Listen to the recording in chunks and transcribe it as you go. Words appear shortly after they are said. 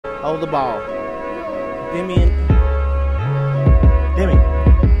Hold the ball. Demi and Demi.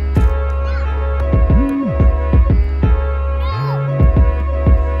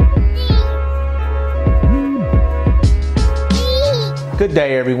 Good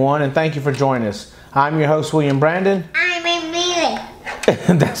day, everyone, and thank you for joining us. I'm your host, William Brandon. I'm Emily.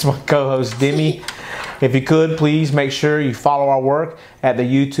 And that's my co-host, Demi. If you could, please make sure you follow our work at the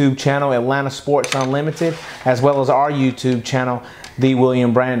YouTube channel, Atlanta Sports Unlimited, as well as our YouTube channel, The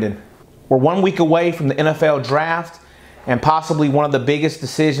William Brandon. We're 1 week away from the NFL draft and possibly one of the biggest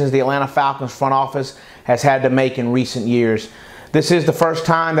decisions the Atlanta Falcons front office has had to make in recent years. This is the first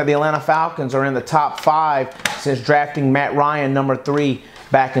time that the Atlanta Falcons are in the top 5 since drafting Matt Ryan, number 3,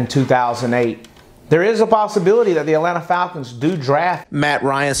 back in 2008. There is a possibility that the Atlanta Falcons do draft Matt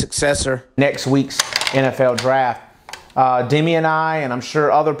Ryan's successor next week's NFL draft. Demi and I, and I'm sure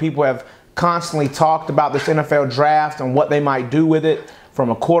other people, have constantly talked about this NFL draft and what they might do with it, from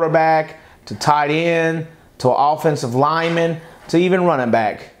a quarterback to tight end to an offensive lineman to even running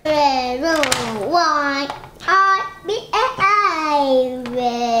back.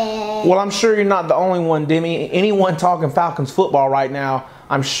 Well, I'm sure you're not the only one, Demi. Anyone talking Falcons football right now,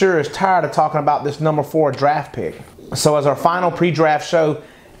 I'm sure, is tired of talking about this number 4 draft pick. So as our final pre-draft show,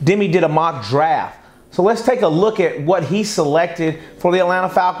 Demi did a mock draft. So let's take a look at what he selected for the Atlanta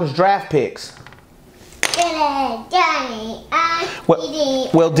Falcons draft picks.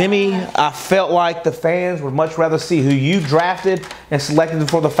 Well, Demi, I felt like the fans would much rather see who you drafted and selected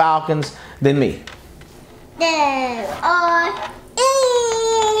for the Falcons than me.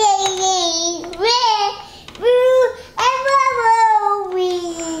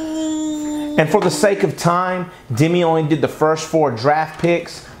 And for the sake of time, Demi only did the first 4 draft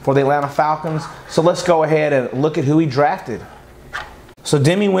picks for the Atlanta Falcons. So let's go ahead and look at who he drafted. So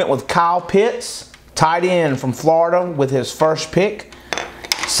Demi went with Kyle Pitts, tight end from Florida, with his first pick.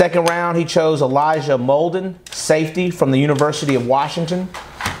 Second round, he chose Elijah Molden, safety from the University of Washington.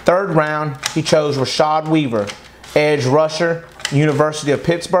 Third round, he chose Rashad Weaver, edge rusher, University of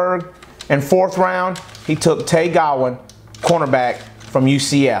Pittsburgh. And fourth round, he took Tay Gowan, cornerback from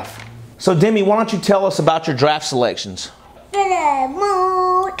UCF. So Demi, why don't you tell us about your draft selections?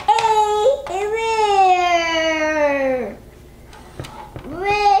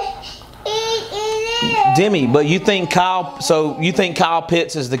 Demi, but you think Kyle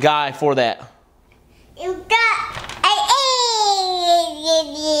Pitts is the guy for that?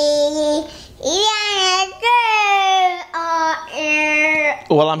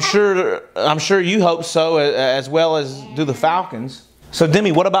 Well, I'm sure you hope so, as well as do the Falcons. So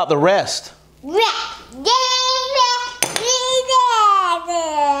Demi, what about the rest?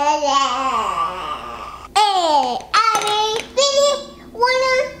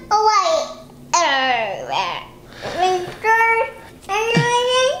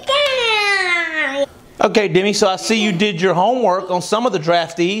 Okay, Demi, so I see you did your homework on some of the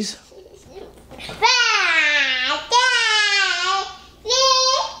draftees.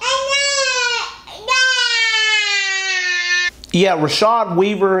 Yeah, Rashad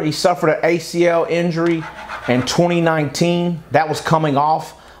Weaver, he suffered an ACL injury in 2019. That was coming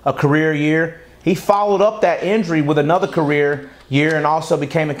off a career year. He followed up that injury with another career year and also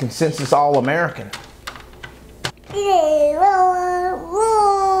became a consensus All-American.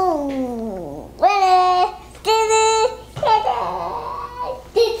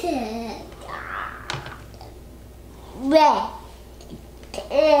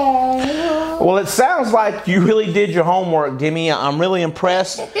 Well, it sounds like you really did your homework, Demi. I'm really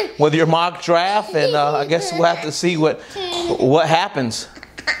impressed with your mock draft, and I guess we'll have to see what happens.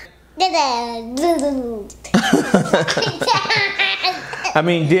 I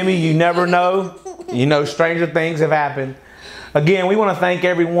mean, Demi, you never know. You know, stranger things have happened. Again, we want to thank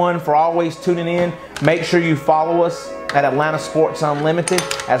everyone for always tuning in. Make sure you follow us at Atlanta Sports Unlimited,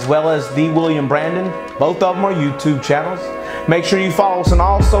 as well as The William Brandon. Both of them are YouTube channels. Make sure you follow us on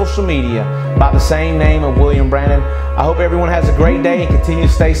all social media by the same name of William Brandon. I hope everyone has a great day and continue to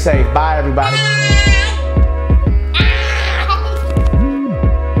stay safe. Bye, everybody.